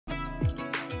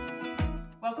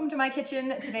Welcome to my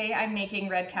kitchen. Today I'm making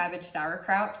red cabbage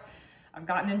sauerkraut. I've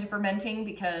gotten into fermenting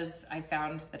because I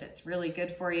found that it's really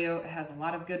good for you. It has a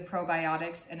lot of good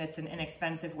probiotics and it's an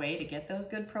inexpensive way to get those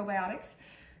good probiotics.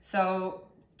 So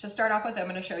to start off with, I'm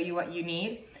going to show you what you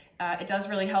need. It does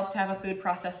really help to have a food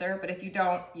processor, but if you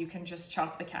don't, you can just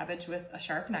chop the cabbage with a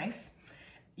sharp knife.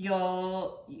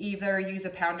 You'll either use a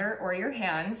pounder or your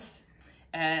hands,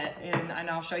 and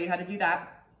I'll show you how to do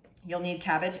that. You'll need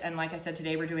cabbage, and like I said,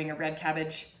 today we're doing a red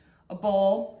cabbage, a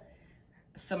bowl,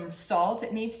 some salt.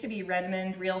 It needs to be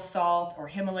Redmond real salt or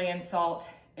Himalayan salt.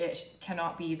 It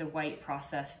cannot be the white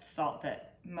processed salt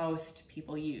that most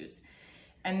people use.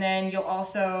 And then you'll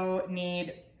also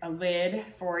need a lid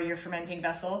for your fermenting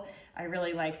vessel. I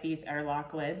really like these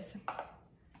airlock lids.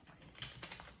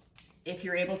 If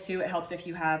you're able to, it helps if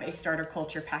you have a starter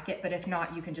culture packet, but if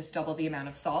not, you can just double the amount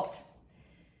of salt.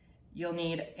 You'll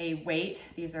need a weight.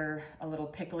 These are a little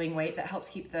pickling weight that helps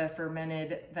keep the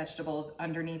fermented vegetables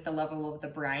underneath the level of the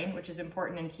brine, which is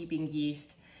important in keeping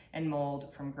yeast and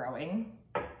mold from growing.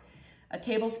 A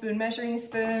tablespoon measuring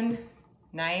spoon,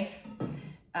 knife,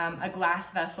 a glass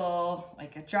vessel,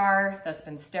 like a jar that's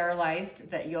been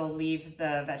sterilized that you'll leave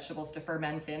the vegetables to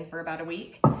ferment in for about a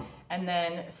week, and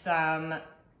then some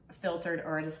filtered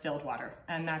or distilled water.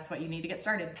 And that's what you need to get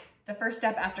started. The first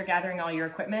step after gathering all your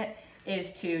equipment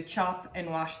is to chop and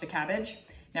wash the cabbage.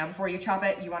 Now, before you chop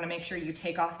it, you want to make sure you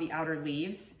take off the outer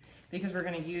leaves because we're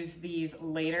going to use these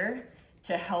later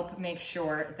to help make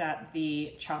sure that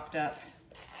the chopped up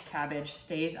cabbage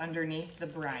stays underneath the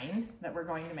brine that we're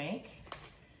going to make.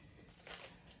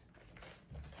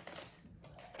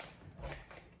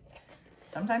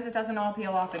 Sometimes it doesn't all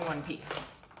peel off in one piece,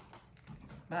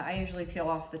 but I usually peel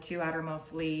off the two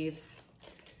outermost leaves.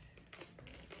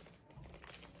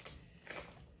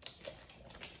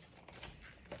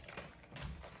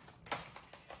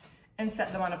 And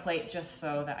set them on a plate just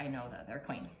so that I know that they're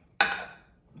clean.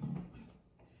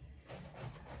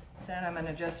 Then I'm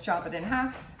gonna just chop it in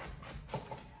half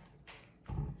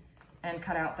and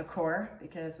cut out the core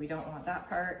because we don't want that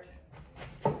part.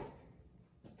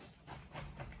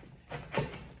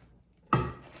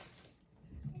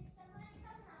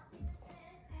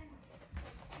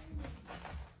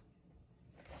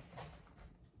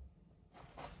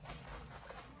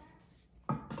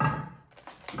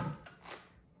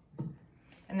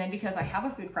 And then because I have a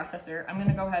food processor, I'm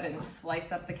gonna go ahead and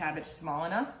slice up the cabbage small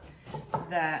enough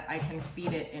that I can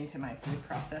feed it into my food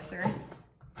processor.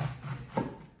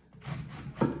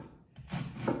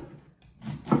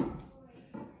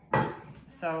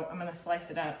 So I'm gonna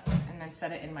slice it up and then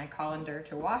set it in my colander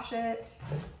to wash it.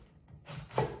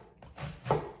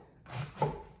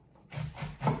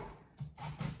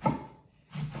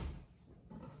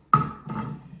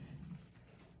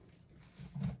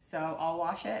 So I'll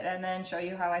wash it and then show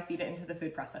you how I feed it into the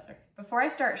food processor. Before I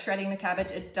start shredding the cabbage,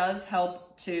 it does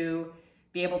help to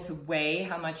be able to weigh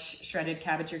how much shredded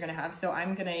cabbage you're gonna have. So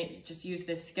I'm gonna just use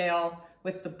this scale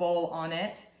with the bowl on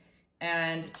it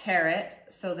and tare it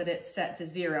so that it's set to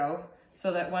 0,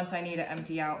 so that once I need to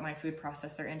empty out my food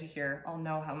processor into here, I'll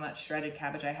know how much shredded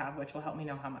cabbage I have, which will help me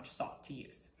know how much salt to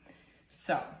use.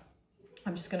 So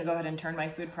I'm just gonna go ahead and turn my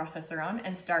food processor on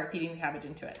and start feeding the cabbage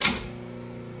into it.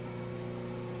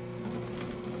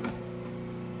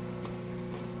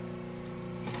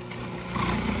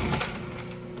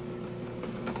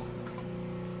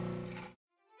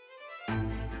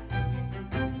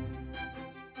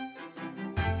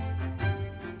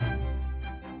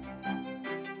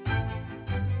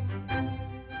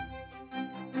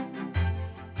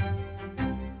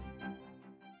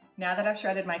 Now that I've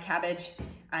shredded my cabbage,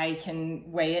 I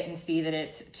can weigh it and see that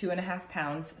it's 2.5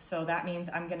 pounds. So that means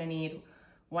I'm gonna need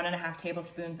 1.5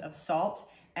 tablespoons of salt,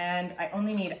 and I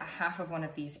only need a half of one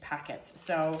of these packets.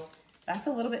 So that's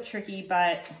a little bit tricky,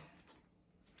 but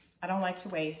I don't like to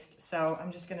waste. So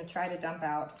I'm just gonna try to dump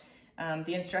out.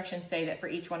 The instructions say that for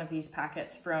each one of these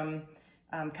packets from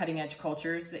cutting edge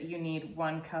cultures that you need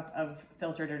 1 cup of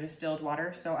filtered or distilled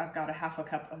water. So I've got a half a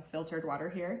cup of filtered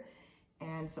water here.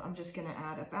 And so I'm just gonna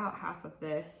add about half of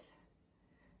this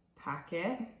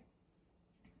packet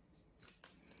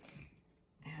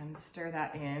and stir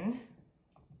that in.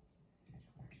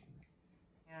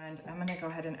 And I'm gonna go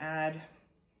ahead and add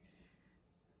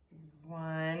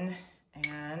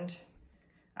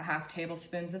 1.5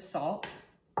 tablespoons of salt.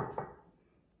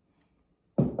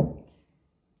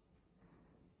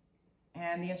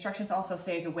 And the instructions also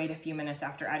say to wait a few minutes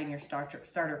after adding your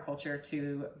starter culture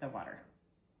to the water.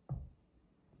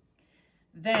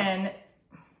 Then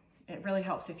it really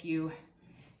helps if you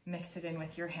mix it in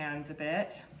with your hands a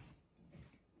bit.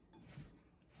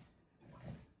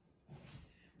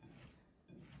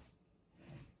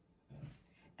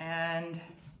 And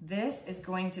this is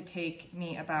going to take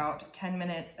me about 10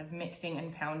 minutes of mixing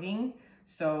and pounding,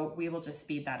 so we will just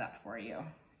speed that up for you.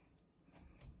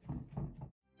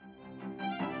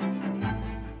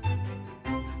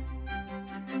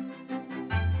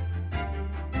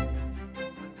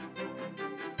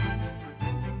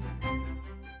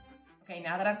 Okay,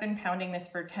 now that I've been pounding this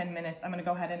for 10 minutes, I'm gonna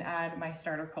go ahead and add my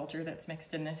starter culture that's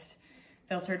mixed in this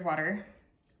filtered water.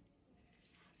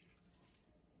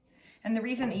 And the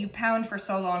reason that you pound for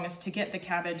so long is to get the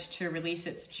cabbage to release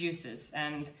its juices,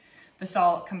 and the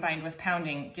salt combined with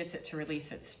pounding gets it to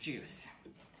release its juice.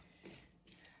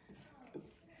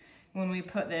 When we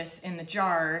put this in the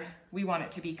jar, we want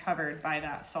it to be covered by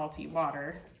that salty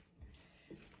water.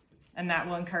 And that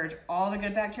will encourage all the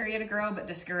good bacteria to grow, but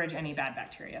discourage any bad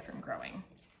bacteria from growing.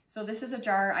 So this is a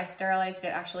jar. I sterilized it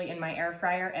actually in my air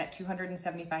fryer at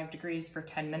 275 degrees for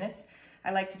 10 minutes. I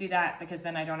like to do that because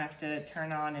then I don't have to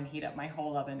turn on and heat up my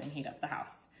whole oven and heat up the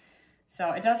house.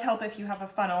 So it does help if you have a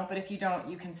funnel, but if you don't,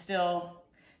 you can still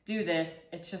do this.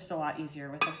 It's just a lot easier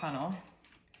with the funnel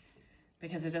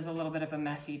because it is a little bit of a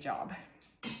messy job.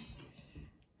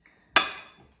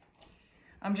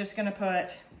 I'm just gonna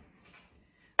put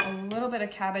a little bit of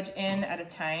cabbage in at a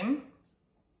time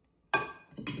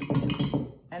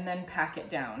and then pack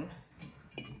it down.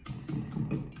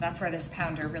 That's where this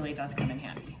pounder really does come in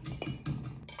handy.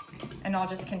 And I'll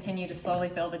just continue to slowly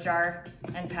fill the jar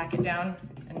and pack it down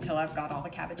until I've got all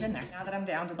the cabbage in there. Now that I'm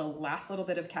down to the last little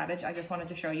bit of cabbage, I just wanted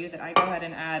to show you that I go ahead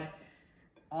and add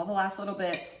all the last little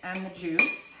bits and the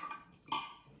juice.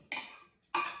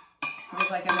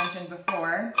 Because like I mentioned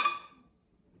before,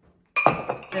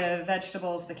 the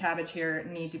vegetables, the cabbage here,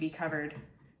 need to be covered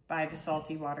by the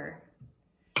salty water.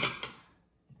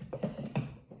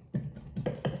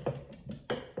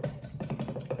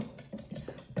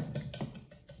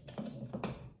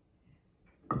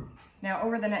 Now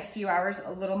over the next few hours,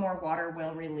 a little more water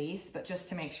will release, but just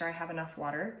to make sure I have enough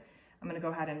water, I'm gonna go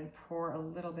ahead and pour a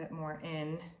little bit more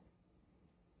in.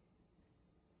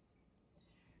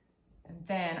 And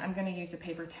then I'm gonna use a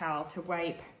paper towel to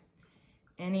wipe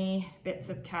any bits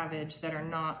of cabbage that are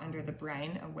not under the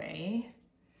brine away.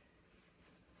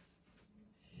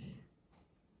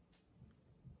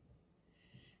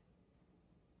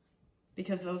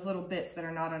 Because those little bits that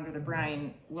are not under the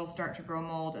brine will start to grow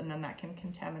mold, and then that can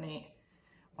contaminate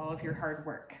all of your hard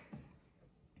work.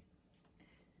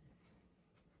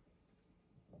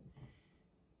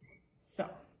 So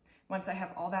once I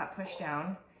have all that pushed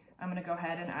down, I'm gonna go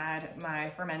ahead and add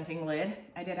my fermenting lid.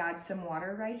 I did add some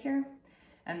water right here,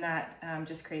 and that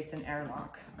just creates an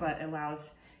airlock, but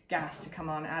allows gas to come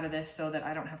on out of this so that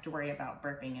I don't have to worry about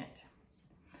burping it.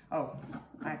 Oh,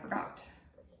 I forgot.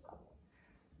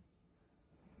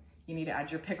 You need to add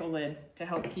your pickle lid to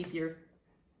help keep your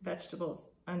vegetables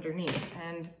underneath.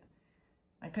 And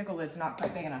my pickle lid's not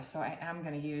quite big enough, so I am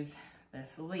gonna use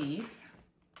this leaf.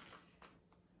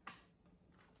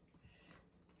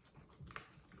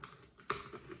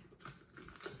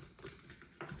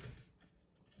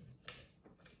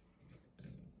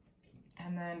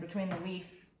 And then between the leaf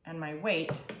and my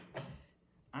weight,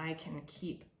 I can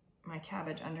keep my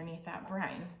cabbage underneath that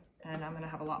brine, and I'm gonna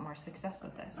have a lot more success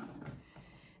with this.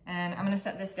 And I'm gonna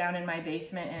set this down in my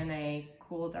basement in a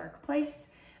cool, dark place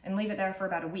and leave it there for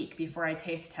about a week before I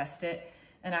taste test it.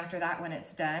 And after that, when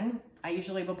it's done, I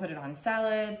usually will put it on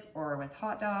salads or with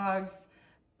hot dogs,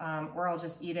 or I'll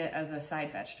just eat it as a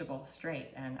side vegetable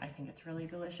straight. And I think it's really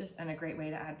delicious and a great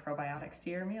way to add probiotics to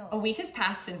your meal. A week has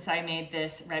passed since I made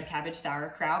this red cabbage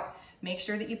sauerkraut. Make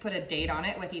sure that you put a date on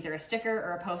it with either a sticker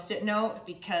or a Post-it note,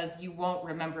 because you won't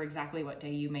remember exactly what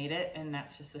day you made it, and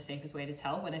that's just the safest way to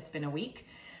tell when it's been a week.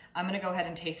 I'm gonna go ahead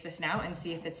and taste this now and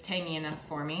see if it's tangy enough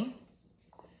for me.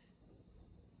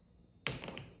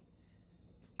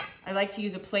 I like to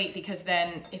use a plate because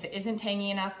then if it isn't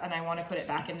tangy enough and I wanna put it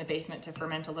back in the basement to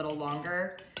ferment a little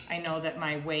longer, I know that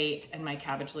my weight and my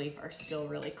cabbage leaf are still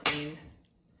really clean.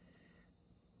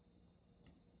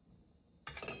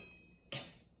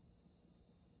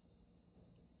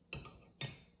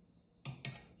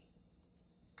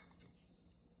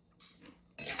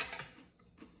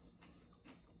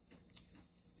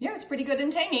 Yeah, it's pretty good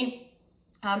and tangy.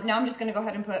 Now I'm just gonna go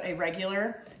ahead and put a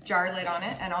regular jar lid on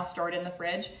it, and I'll store it in the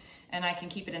fridge, and I can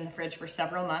keep it in the fridge for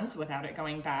several months without it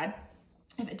going bad.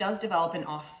 If it does develop an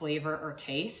off flavor or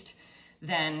taste,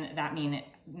 then that means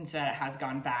that it has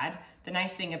gone bad. The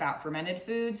nice thing about fermented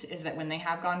foods is that when they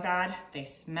have gone bad, they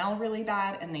smell really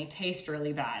bad and they taste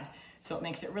really bad. So it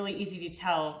makes it really easy to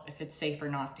tell if it's safe or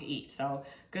not to eat. So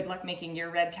good luck making your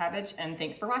red cabbage, and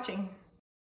thanks for watching.